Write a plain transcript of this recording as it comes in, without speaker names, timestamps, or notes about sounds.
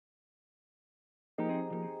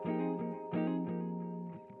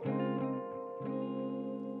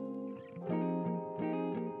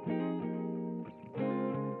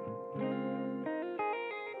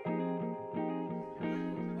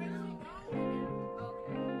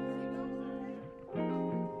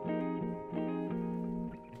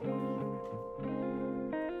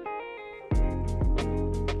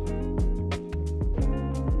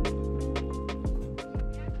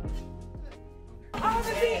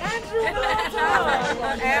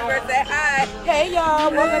Amber, say hi. Hey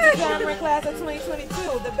y'all, welcome to Tamyrn class of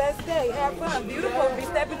 2022. The best day, have fun, beautiful. Be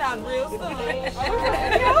stepping out real soon.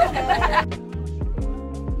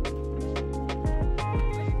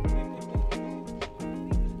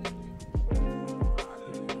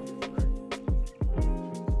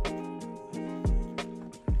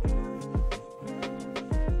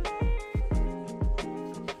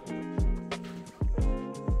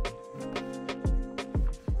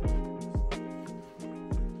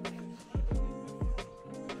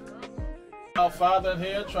 Our father in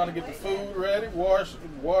here trying to get the food ready, wash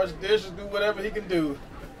dishes, do whatever he can do.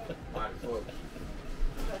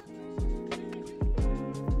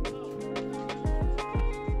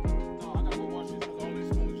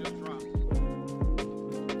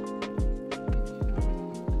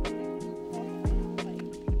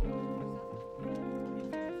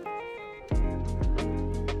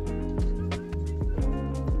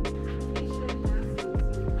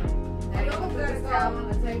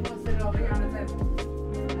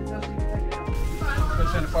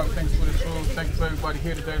 Father, thank you for this food. Thank you for everybody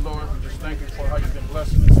here today, Lord. Just thank you for how you've been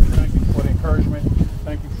blessing us. Thank you for the encouragement.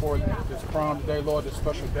 Thank you for this prom today, Lord, this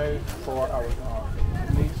special day for our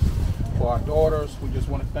niece, for our daughters. We just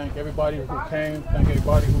want to thank everybody who came. Thank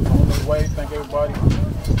everybody who's on their way. Thank everybody who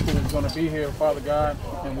is going to be here, Father God.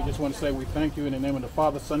 And we just want to say we thank you in the name of the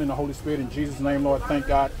Father, Son, and the Holy Spirit. In Jesus' name, Lord, thank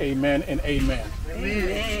God. Amen and amen.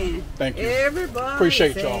 Amen. Thank you. Everybody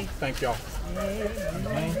appreciate y'all. Thank y'all.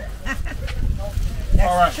 Amen.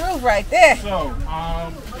 All right. That's the truth right there. So,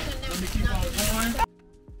 let me keep on going.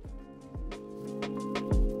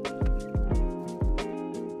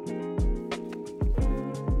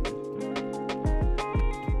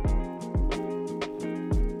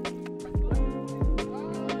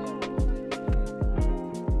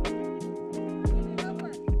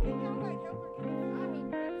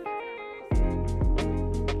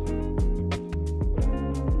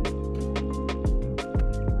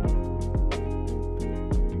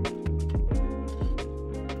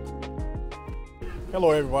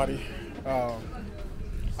 Hello everybody,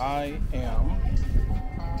 I am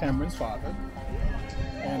Tamyrn's father,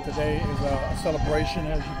 and today is a celebration.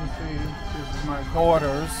 As you can see, this is my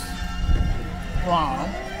daughter's prom,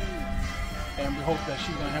 and we hope that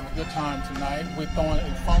she's going to have a good time tonight. We're throwing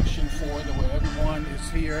a function for it where everyone is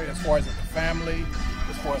here, as far as the family,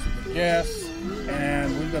 as far as the guests,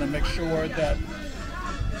 and we're going to make sure that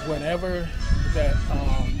whenever that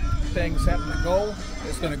things happen to go,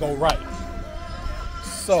 it's going to go right.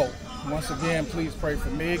 So, once again, please pray for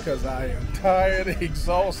me because I am tired,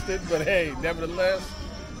 exhausted, but hey, nevertheless,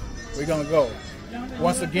 we're going to go.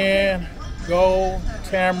 Once again, go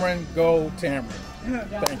Tamyrn, go Tamyrn.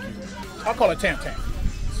 Thank you. I'll call it Tam Tam.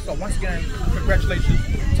 So once again, congratulations,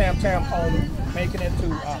 Tam Tam, on making it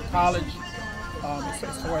to college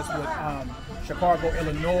as far as with Chicago,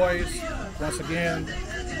 Illinois. Once again,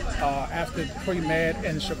 after pre-med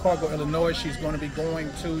in Chicago, Illinois, she's going to be going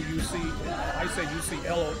to UC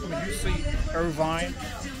Irvine,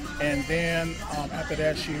 and then after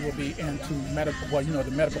that she will be into medical, well, you know,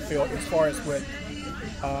 the medical field as far as with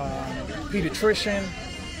pediatrician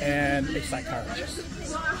and a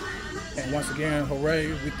psychiatrist. And once again, hooray,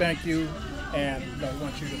 we thank you, and we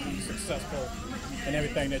want you to be successful in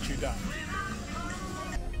everything that you've done.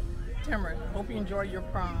 Tamyrn, hope you enjoy your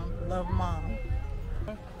prom. Love, Mom.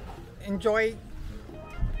 Enjoy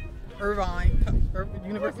Irvine,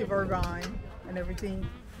 University of Irvine and everything,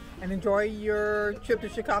 and enjoy your trip to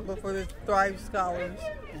Chicago for the Thrive Scholars.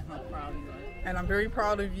 And how proud you are. And I'm very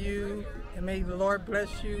proud of you, and may the Lord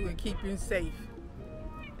bless you and keep you safe.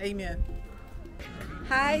 Amen.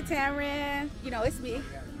 Hi Tamyrn, you know it's me,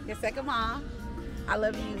 your second mom. I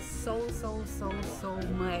love you so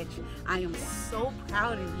much. I am so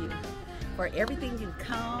proud of you for everything you've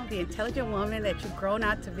become, the intelligent woman that you've grown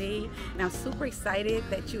out to be, and I'm super excited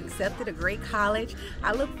that you accepted a great college.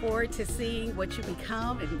 I look forward to seeing what you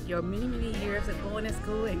become in your many years of going to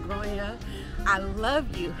school and growing up. I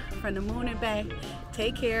love you from the moon and back.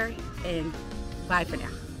 Take care and bye for now.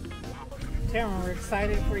 Tamyrn, we're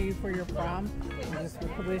excited for you for your prom. We just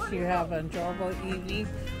wish you have an enjoyable evening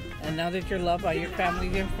and know that you're loved by your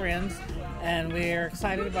family and friends. And we're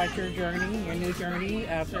excited about your journey, your new journey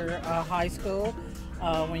after high school,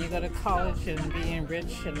 when you go to college and be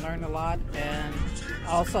enriched and learn a lot, and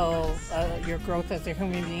also your growth as a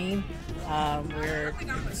human being. We're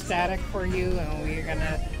ecstatic for you, and we're going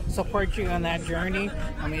to support you on that journey.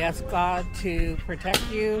 And we ask God to protect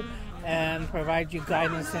you and provide you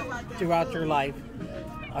guidance throughout your life.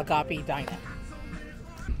 Agape Dinah.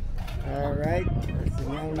 All right, that's a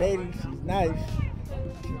young lady. She's nice.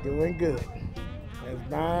 She's doing good. That's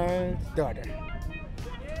Brian's daughter.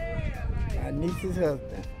 My niece's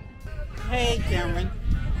husband. Hey, Cameron.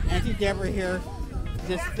 Auntie Deborah here.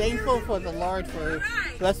 Just thankful for the Lord for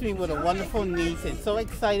blessing me with a wonderful niece and so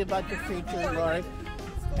excited about your future, Lord.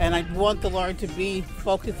 And I want the Lord to be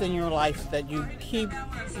focused in your life, that you keep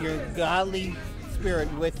your godly spirit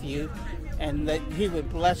with you, and that He would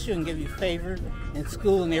bless you and give you favor in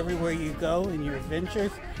school and everywhere you go in your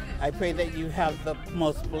adventures. I pray that you have the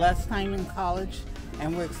most blessed time in college,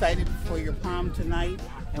 and we're excited for your prom tonight,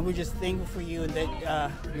 and we're just thankful for you and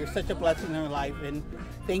that you're such a blessing in our life. And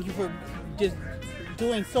thank you for just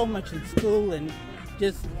doing so much in school and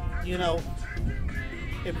just, you know,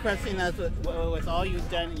 impressing us with all you've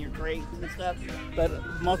done and your grades and stuff. But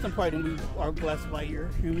most importantly, we are blessed by your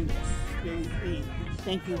human being.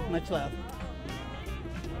 Thank you. Much love.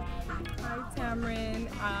 Hi, Tamyrn.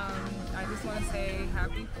 I just want to say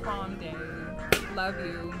happy prom day. Love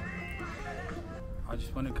you. I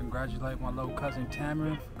just want to congratulate my little cousin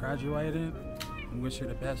Tamyrn for graduating and wish her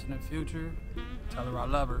the best in the future. Tell her I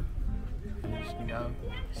love her. And just, you know,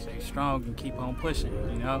 stay strong and keep on pushing,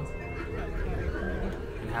 you know?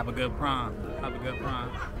 And have a good prom. Have a good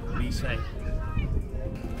prom. Be safe.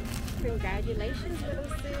 Congratulations, little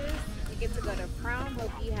sis. You get to go to prom.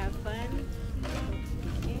 Hope you have fun.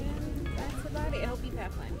 And that's about it. Hope you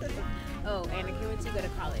have fun. Oh, and I can't wait to go to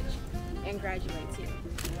college and graduate too.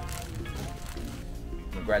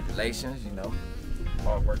 Congratulations, you know.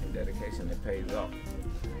 Hard work and dedication, it pays off.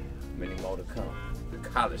 Many more to come. The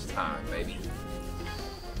college time, baby.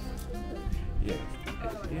 Yeah.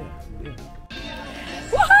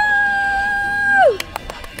 Woohoo!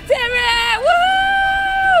 Tamyrn!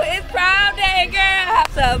 Woo! It's prom day, girl.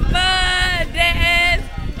 Have some fun, dance,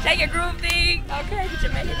 shake your groove thing. Okay, get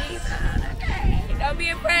your mayonnaise on. Okay, don't be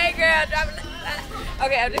afraid, girl.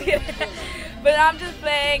 Okay, I'm just kidding. But I'm just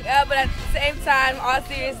playing. But at the same time, all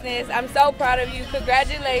seriousness, I'm so proud of you.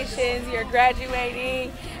 Congratulations, you're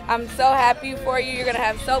graduating. I'm so happy for you. You're gonna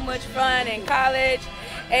have so much fun in college,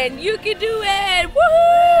 and you can do it.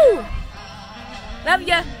 Woohoo! Love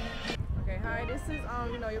ya. Okay, hi. This is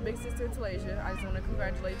your big sister Talasia. I just want to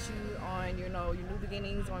congratulate you on your new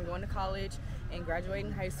beginnings, on going to college and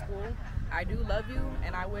graduating high school. I do love you,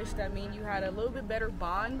 and I wish that me and you had a little bit better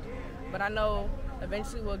bond. But I know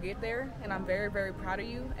eventually we'll get there, and I'm very, very proud of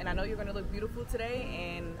you. And I know you're gonna look beautiful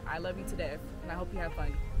today, and I love you to death. And I hope you have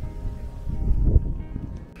fun.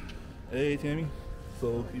 Hey Tammy,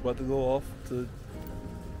 so you about to go off to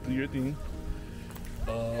do your thing.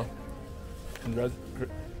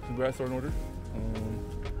 Congrats are in order.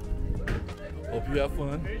 Hope you have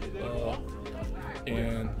fun.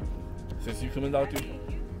 And since you're coming out there,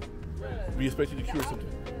 we expect you to cure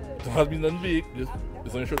something. Don't have to be nothing big, just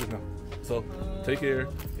it's on your shoulders now. So take care.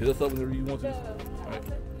 Hit us up whenever you want to. All right.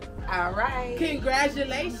 All right.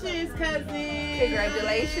 Congratulations, cousin.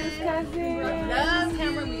 Congratulations, cousin. Love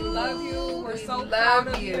Tamyrn, we love you. We're so Love proud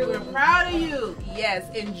of you. you. We're proud of you. Yes,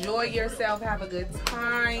 enjoy yourself. Have a good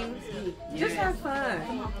time. Just have fun.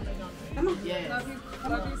 Come on. Yes. Love you.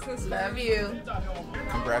 Love you, sister. Love you.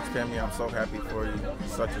 Congrats, Tammy. I'm so happy for you. You're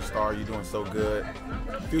such a star. You're doing so good.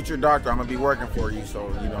 Future doctor, I'm going to be working for you, so,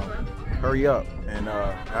 hurry up and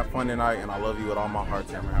have fun tonight. And I love you with all my heart,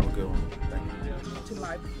 Tammy. Have a good one. Thank you. To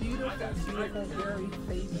my beautiful, very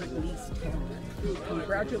favorite niece, Tamyrn.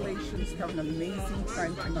 Congratulations. Have an amazing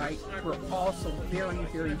time tonight. We're also very,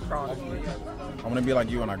 very proud of you. I want to be like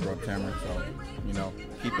you when I grow up, Tamyrn. So,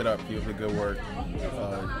 keep it up. Keep up the good work.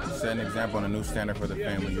 Set an example and a new standard for the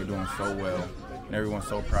family. You're doing so well. And everyone's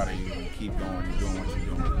so proud of you. And keep going. You're doing what you're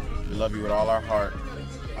doing. We love you with all our heart.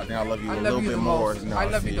 I think I love you a little bit more. No, I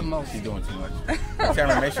love you the most. She's doing too much.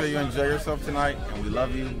 Tamyrn, make sure you enjoy yourself tonight. And we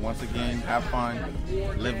love you. Once again, have fun.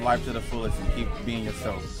 Live life to the fullest and keep being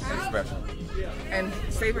yourself. You're special. And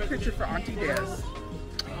save a picture for Auntie Des.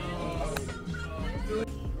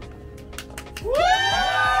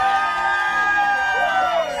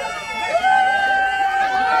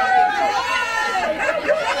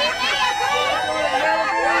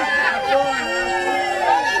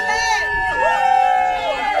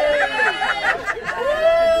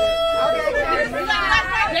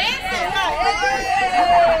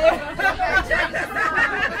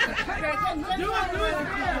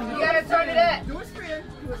 You gotta turn it up. Do a spin.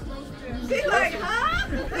 Do a slow spin. She's like, huh?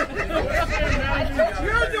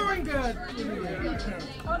 You're doing good.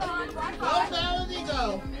 Hold on. Go down as you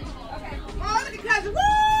go. Okay. Oh, look at cousin. Woo!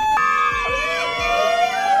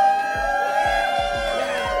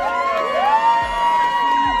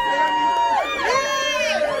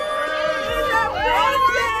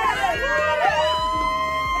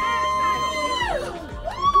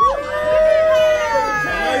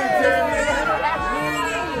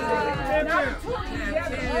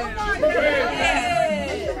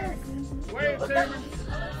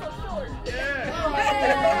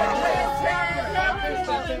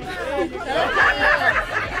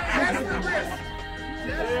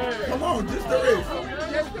 Mr. Rich.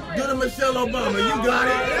 Do the Michelle Obama. You got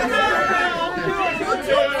it.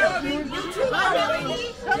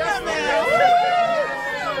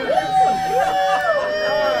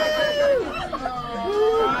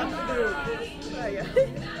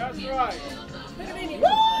 That's right.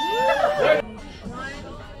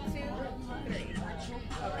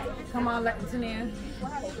 Come on, Janae.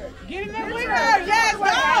 Get in there with her. Yes, go.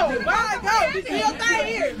 Bye, go. Do your thing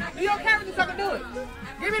here. Do your camera so I can do it.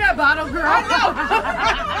 Give me that bottle, girl. I know.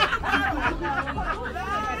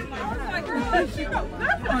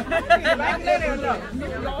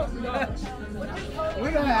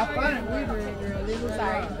 We're going to have fun if we drink, girl. Leave us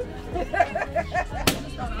out.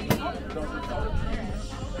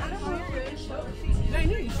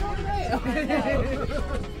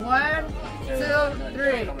 One, two,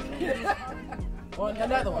 three.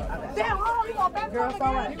 Another one. Damn, oh, you want that? Girl,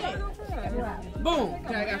 all right. Boom.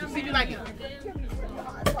 Okay, I got you. See if you like it.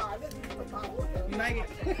 You like it?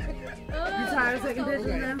 You tired of taking pictures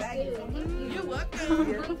now? You're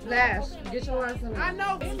welcome. Flash, get your ass in there. I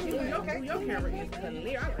know. Your camera is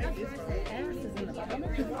clear. I like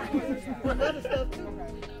this one. What other stuff too?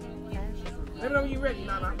 Let me know when you're ready,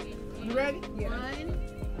 Nana. You ready? Yeah. 1,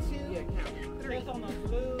 2, 3. One,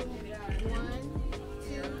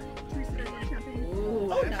 2, 3.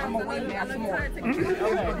 Ooh, I'm gonna wait now some more. Okay.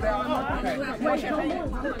 I'm 29.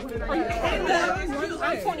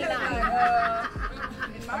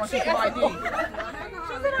 I want your ID.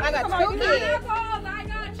 I got 2 kids.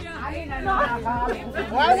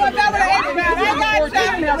 Why was that with an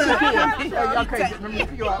I got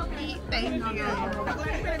you. Thank you.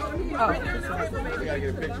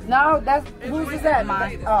 No, that's whose is that?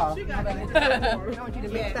 Mine. Oh. I want you to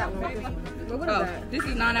mix that one. What is that? This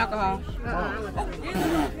is non-alcohol.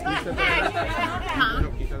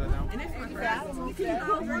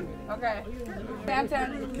 Okay. Sam,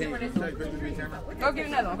 go get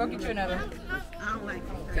another one. Go get you another one. I don't like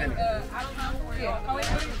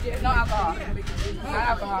it. No alcohol. No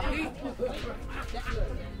alcohol.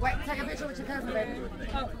 Wait, take a picture with your cousin, baby.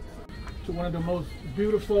 To one of the most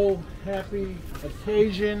beautiful, happy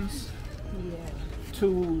occasions.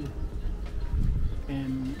 To,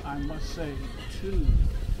 and I must say, to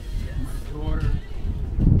my daughter,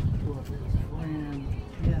 to a friend,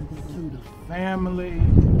 to the family,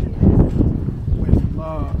 with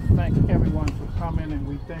love. Thank everyone for coming, and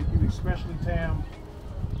we thank you, especially Tam,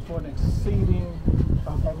 for an exceeding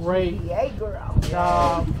great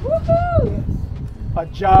job. A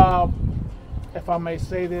job, if I may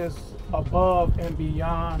say this, above and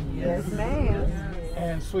beyond. Yes, ma'am.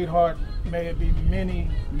 And sweetheart, may it be many,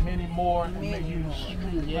 many more, and may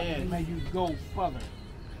you go further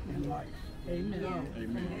in life. Amen.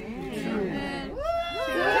 Amen. Amen.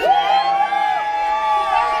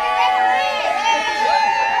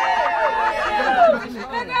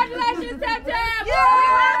 Congratulations, Tam Tam!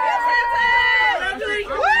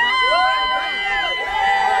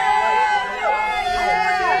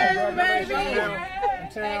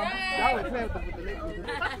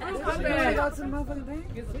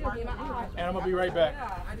 And I'm gonna be right back.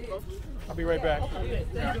 I'll be right back.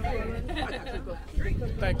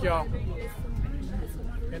 Thank y'all.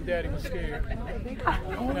 And Daddy was scared.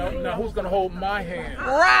 Now who's gonna hold my hand?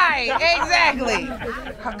 Right, exactly.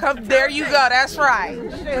 Come, there you go. That's right.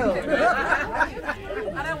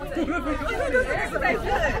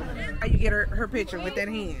 How you get her picture with that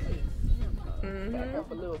hand?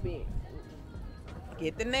 Up a little bit.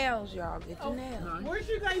 Get the nails, y'all. Get the nails. Where's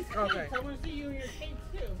you guys' cake? Okay. I want to see you and your cake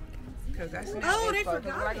too. Cause that's they forgot.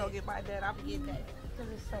 forgot When I go get my dad, I forget that. Cause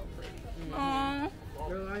it's so pretty.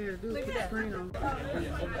 Girl, all you gotta do is put the screen on.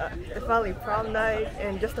 It's finally prom night.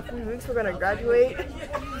 In just a few weeks, we're gonna graduate.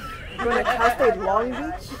 We're going to Cal State Long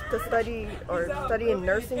Beach to study in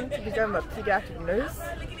nursing to become a pediatric nurse.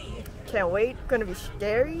 Can't wait. Gonna be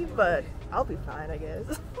scary, but I'll be fine, I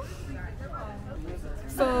guess.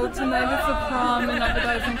 So tonight is the prom and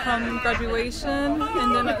advertising prom graduation,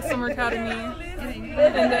 and then at Summer Academy, and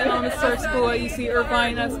then on the start school at UC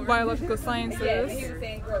Irvine as biological sciences.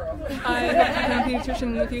 I hope to become a pediatrician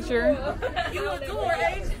in the future. You look good,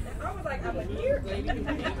 Ace. I was like, I'm a year, baby.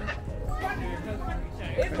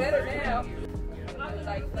 It's better now. I was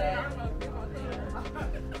like that.